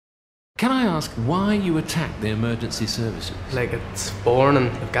Can I ask why you attacked the emergency services? Like, it's boring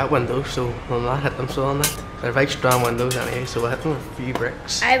and they've got windows, so we'll not hit them so on that. They're very strong windows anyway, so we'll hit them with a few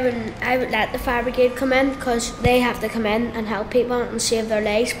bricks. I would let the fire brigade come in, because they have to come in and help people and save their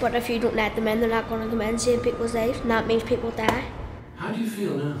lives, but if you don't let them in, they're not going to come in and save people's lives, and that means people die. How do you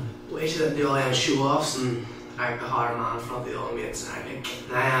feel now? We should have do all them show-offs and act the hard man in front of the old mates, and I think,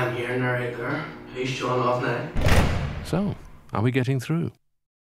 now I'm here and they're right there. Who's showing off now? So, are we getting through?